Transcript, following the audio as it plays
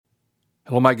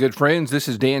Hello, my good friends. This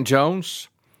is Dan Jones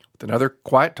with another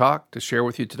quiet talk to share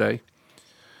with you today.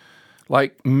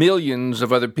 Like millions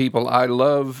of other people, I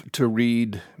love to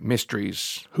read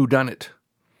mysteries, whodunit.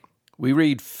 We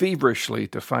read feverishly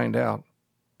to find out.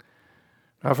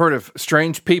 I've heard of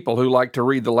strange people who like to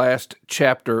read the last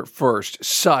chapter first.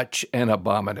 Such an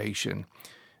abomination.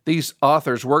 These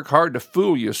authors work hard to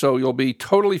fool you, so you'll be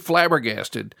totally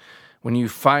flabbergasted when you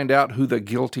find out who the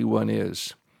guilty one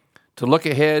is. To look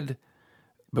ahead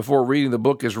before reading the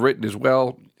book is written as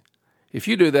well, if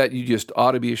you do that, you just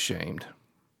ought to be ashamed.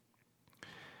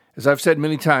 As I've said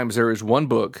many times, there is one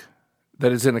book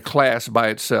that is in a class by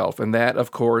itself, and that,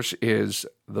 of course, is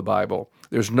the Bible.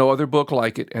 There's no other book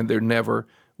like it, and there never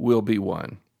will be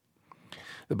one.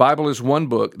 The Bible is one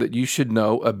book that you should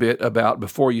know a bit about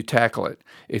before you tackle it.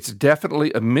 It's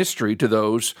definitely a mystery to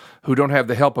those who don't have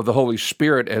the help of the Holy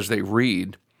Spirit as they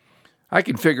read. I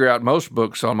can figure out most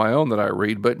books on my own that I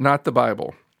read, but not the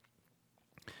Bible.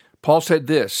 Paul said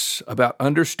this about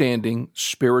understanding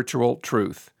spiritual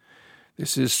truth.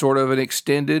 This is sort of an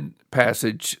extended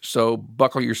passage, so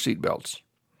buckle your seatbelts.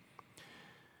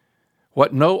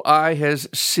 What no eye has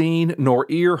seen, nor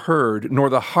ear heard, nor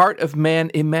the heart of man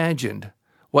imagined,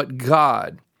 what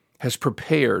God has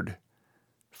prepared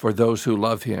for those who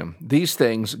love him. These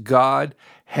things God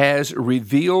has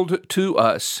revealed to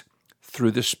us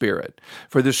through the Spirit.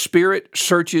 For the Spirit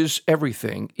searches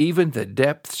everything, even the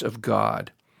depths of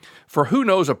God. For who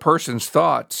knows a person's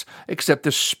thoughts except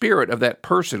the spirit of that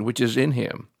person which is in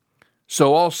him?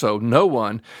 So also no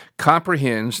one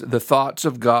comprehends the thoughts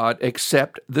of God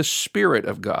except the Spirit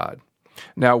of God.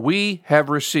 Now we have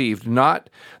received not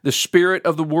the spirit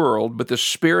of the world, but the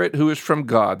Spirit who is from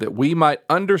God, that we might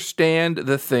understand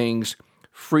the things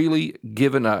freely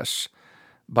given us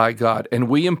by God. And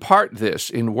we impart this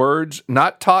in words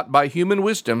not taught by human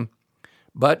wisdom,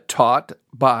 but taught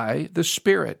by the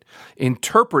Spirit,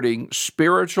 interpreting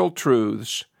spiritual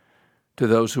truths to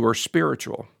those who are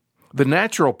spiritual. The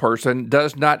natural person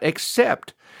does not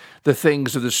accept the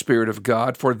things of the Spirit of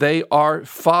God, for they are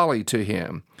folly to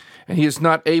him, and he is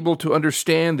not able to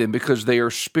understand them because they are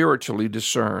spiritually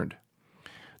discerned.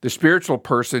 The spiritual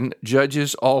person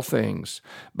judges all things,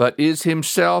 but is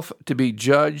himself to be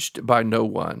judged by no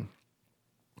one.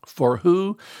 For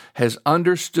who has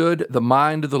understood the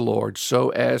mind of the Lord so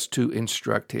as to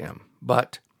instruct him?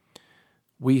 But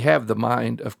we have the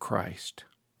mind of Christ.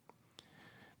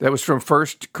 That was from 1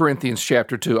 Corinthians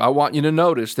chapter 2. I want you to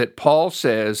notice that Paul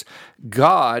says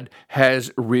God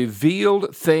has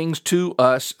revealed things to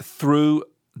us through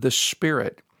the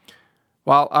Spirit.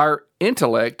 While our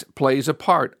intellect plays a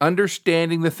part,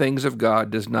 understanding the things of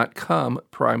God does not come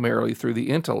primarily through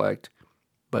the intellect,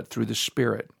 but through the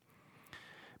Spirit.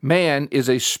 Man is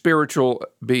a spiritual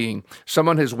being.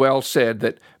 Someone has well said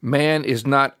that man is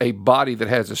not a body that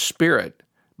has a spirit,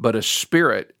 but a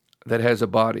spirit that has a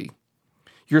body.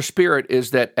 Your spirit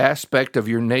is that aspect of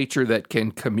your nature that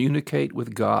can communicate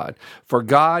with God. For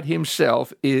God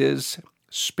himself is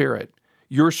spirit.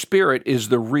 Your spirit is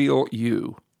the real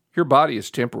you. Your body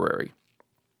is temporary.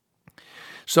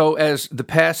 So as the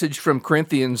passage from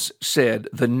Corinthians said,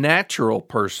 the natural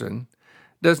person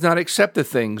does not accept the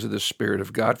things of the Spirit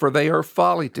of God, for they are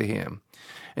folly to him,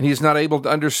 and he is not able to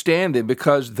understand them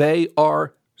because they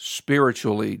are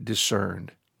spiritually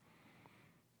discerned.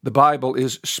 The Bible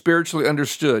is spiritually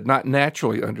understood, not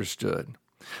naturally understood.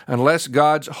 Unless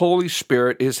God's Holy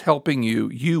Spirit is helping you,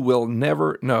 you will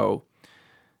never know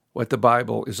what the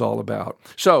Bible is all about.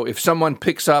 So if someone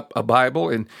picks up a Bible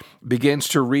and begins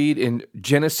to read in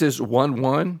Genesis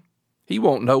 1:1, he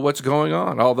won't know what's going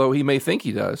on, although he may think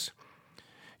he does.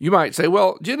 You might say,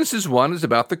 well, Genesis 1 is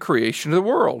about the creation of the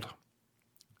world.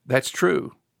 That's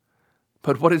true.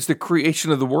 But what is the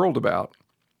creation of the world about?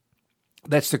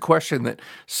 That's the question that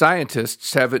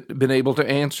scientists haven't been able to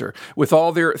answer. With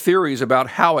all their theories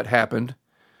about how it happened,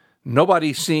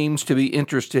 nobody seems to be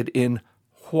interested in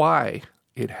why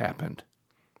it happened.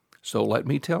 So let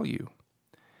me tell you.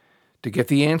 To get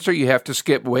the answer, you have to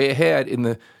skip way ahead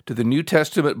to the New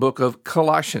Testament book of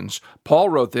Colossians. Paul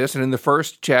wrote this, and in the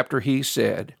first chapter he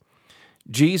said,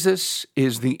 Jesus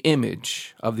is the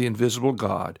image of the invisible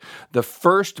God, the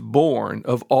firstborn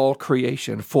of all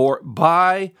creation. For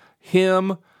by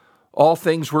him all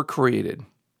things were created,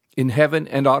 in heaven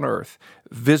and on earth,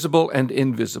 visible and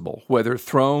invisible, whether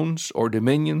thrones or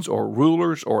dominions or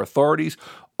rulers or authorities,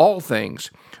 all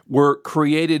things were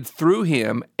created through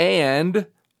him and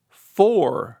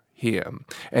for him.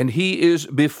 And he is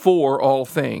before all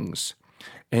things,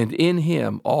 and in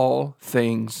him all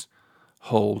things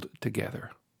hold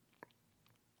together.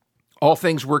 All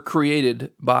things were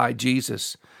created by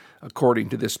Jesus. according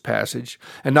to this passage.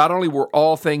 And not only were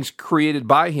all things created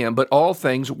by him, but all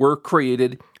things were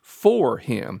created for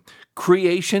him.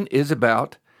 Creation is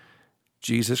about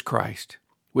Jesus Christ,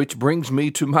 which brings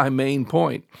me to my main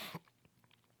point.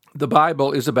 The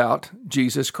Bible is about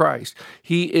Jesus Christ.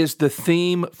 He is the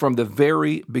theme from the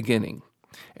very beginning.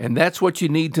 And that's what you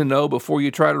need to know before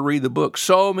you try to read the book.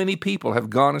 So many people have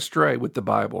gone astray with the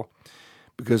Bible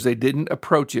because they didn't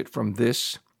approach it from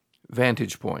this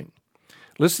vantage point.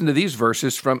 Listen to these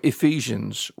verses from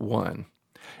Ephesians 1.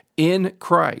 In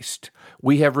Christ,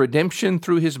 we have redemption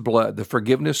through his blood, the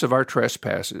forgiveness of our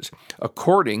trespasses,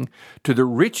 according to the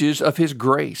riches of his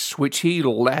grace, which he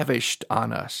lavished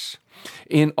on us.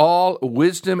 In all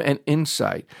wisdom and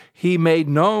insight, he made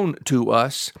known to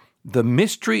us the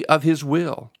mystery of his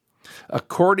will,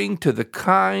 according to the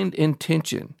kind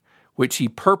intention which he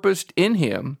purposed in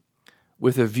him,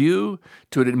 with a view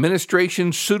to an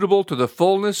administration suitable to the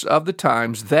fullness of the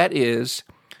times, that is,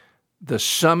 the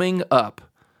summing up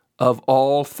of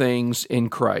all things in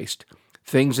Christ,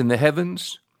 things in the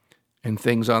heavens and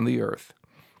things on the earth.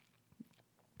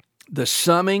 The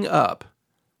summing up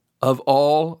of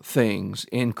all things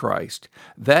in Christ.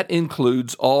 That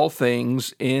includes all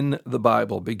things in the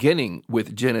Bible, beginning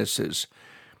with Genesis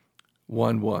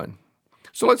 1:1.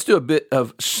 So let's do a bit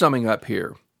of summing up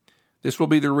here. This will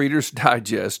be the Reader's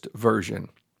Digest version.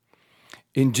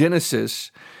 In Genesis,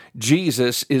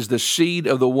 Jesus is the seed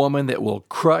of the woman that will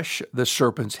crush the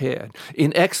serpent's head.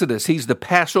 In Exodus, he's the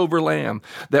Passover lamb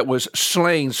that was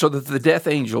slain so that the death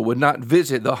angel would not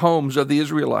visit the homes of the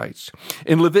Israelites.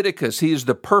 In Leviticus, he is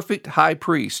the perfect high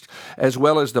priest, as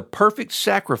well as the perfect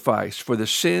sacrifice for the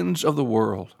sins of the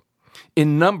world.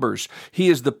 In Numbers, he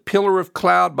is the pillar of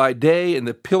cloud by day and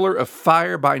the pillar of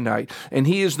fire by night, and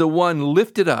he is the one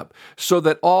lifted up so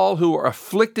that all who are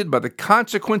afflicted by the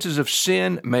consequences of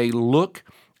sin may look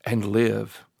and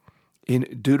live.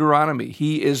 In Deuteronomy,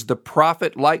 he is the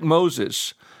prophet like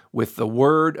Moses, with the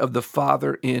word of the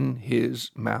Father in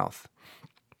his mouth.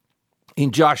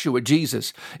 In Joshua,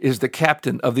 Jesus is the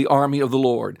captain of the army of the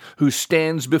Lord, who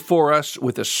stands before us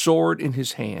with a sword in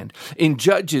his hand. In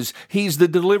Judges, he's the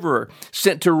deliverer,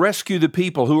 sent to rescue the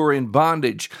people who are in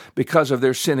bondage because of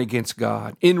their sin against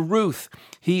God. In Ruth,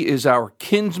 he is our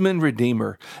kinsman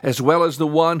redeemer, as well as the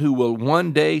one who will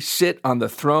one day sit on the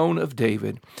throne of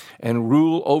David and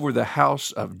rule over the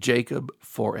house of Jacob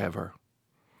forever.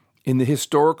 In the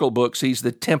historical books, he's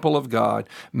the temple of God,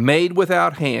 made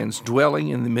without hands, dwelling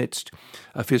in the midst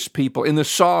of his people. In the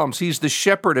Psalms, he's the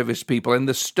shepherd of his people, and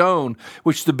the stone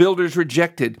which the builders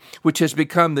rejected, which has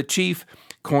become the chief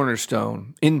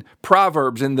cornerstone. In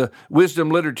Proverbs, in the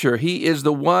wisdom literature, he is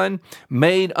the one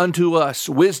made unto us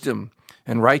wisdom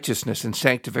and righteousness and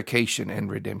sanctification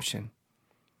and redemption.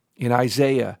 In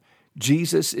Isaiah,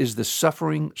 Jesus is the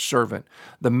suffering servant,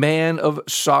 the man of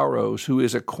sorrows who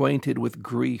is acquainted with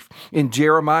grief. In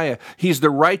Jeremiah, he's the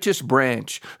righteous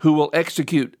branch who will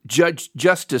execute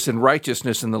justice and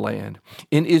righteousness in the land.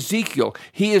 In Ezekiel,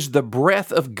 he is the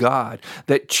breath of God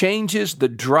that changes the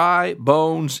dry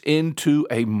bones into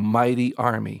a mighty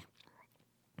army.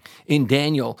 In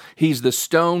Daniel, he's the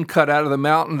stone cut out of the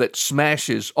mountain that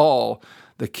smashes all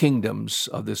the kingdoms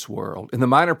of this world. In the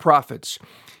Minor Prophets,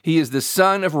 he is the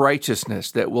Son of righteousness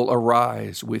that will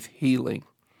arise with healing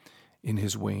in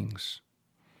his wings.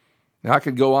 Now, I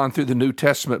could go on through the New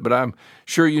Testament, but I'm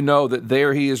sure you know that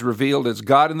there he is revealed as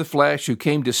God in the flesh, who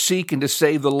came to seek and to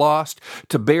save the lost,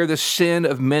 to bear the sin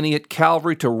of many at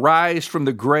Calvary, to rise from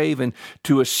the grave and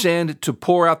to ascend, to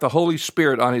pour out the Holy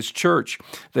Spirit on his church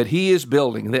that he is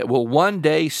building, that will one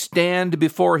day stand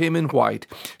before him in white,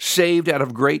 saved out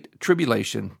of great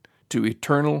tribulation to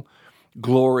eternal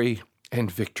glory and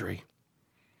victory.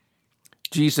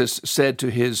 Jesus said to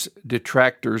his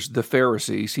detractors, the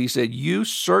Pharisees, he said, "You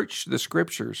search the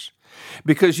Scriptures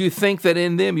because you think that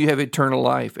in them you have eternal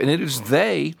life, and it is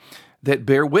they that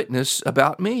bear witness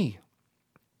about me."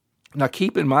 Now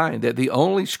keep in mind that the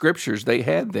only Scriptures they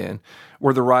had then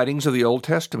were the writings of the Old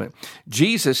Testament.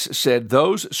 Jesus said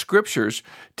those Scriptures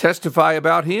testify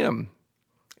about him,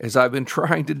 as I've been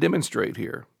trying to demonstrate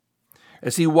here.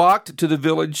 As he walked to the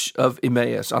village of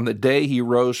Emmaus on the day he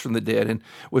rose from the dead and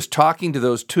was talking to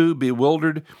those two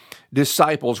bewildered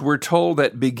disciples, we're told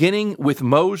that beginning with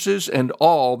Moses and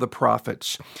all the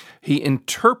prophets, he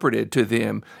interpreted to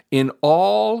them in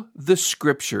all the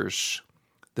Scriptures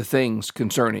the things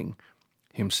concerning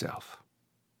himself.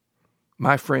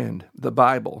 My friend, the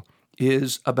Bible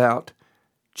is about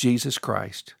Jesus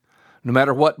Christ. No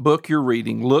matter what book you're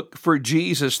reading, look for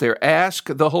Jesus there. Ask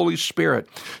the Holy Spirit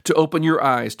to open your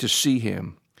eyes to see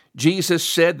him. Jesus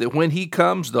said that when he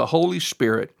comes, the Holy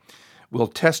Spirit will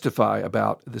testify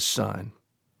about the Son.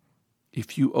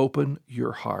 if you open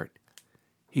your heart,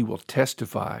 He will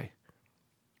testify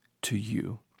to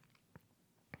you.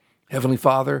 Heavenly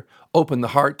Father, open the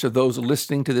hearts of those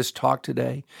listening to this talk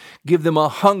today. Give them a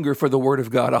hunger for the Word of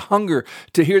God, a hunger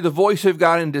to hear the voice of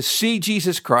God and to see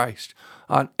Jesus Christ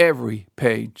on every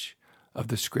page of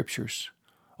the Scriptures.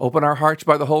 Open our hearts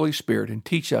by the Holy Spirit and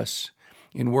teach us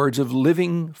in words of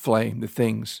living flame the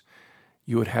things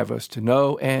you would have us to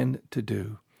know and to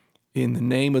do. In the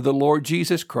name of the Lord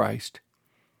Jesus Christ,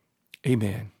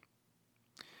 amen.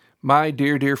 My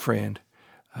dear, dear friend,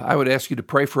 I would ask you to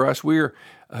pray for us. We're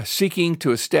seeking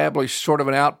to establish sort of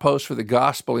an outpost for the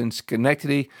gospel in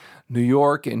Schenectady, New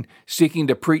York, and seeking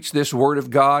to preach this word of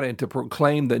God and to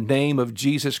proclaim the name of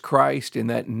Jesus Christ in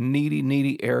that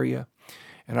needy area.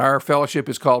 And our fellowship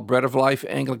is called Bread of Life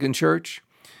Anglican Church.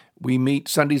 We meet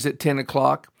Sundays at 10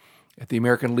 o'clock at the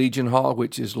American Legion Hall,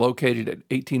 which is located at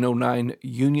 1809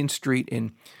 Union Street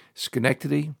in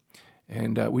Schenectady.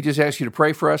 And we just ask you to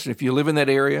pray for us. And if you live in that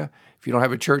area, if you don't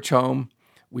have a church home,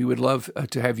 we would love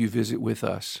to have you visit with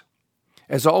us.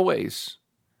 As always,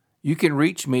 you can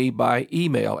reach me by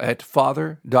email at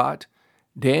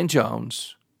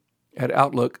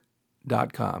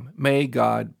father.danjones@outlook.com. May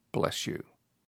God bless you.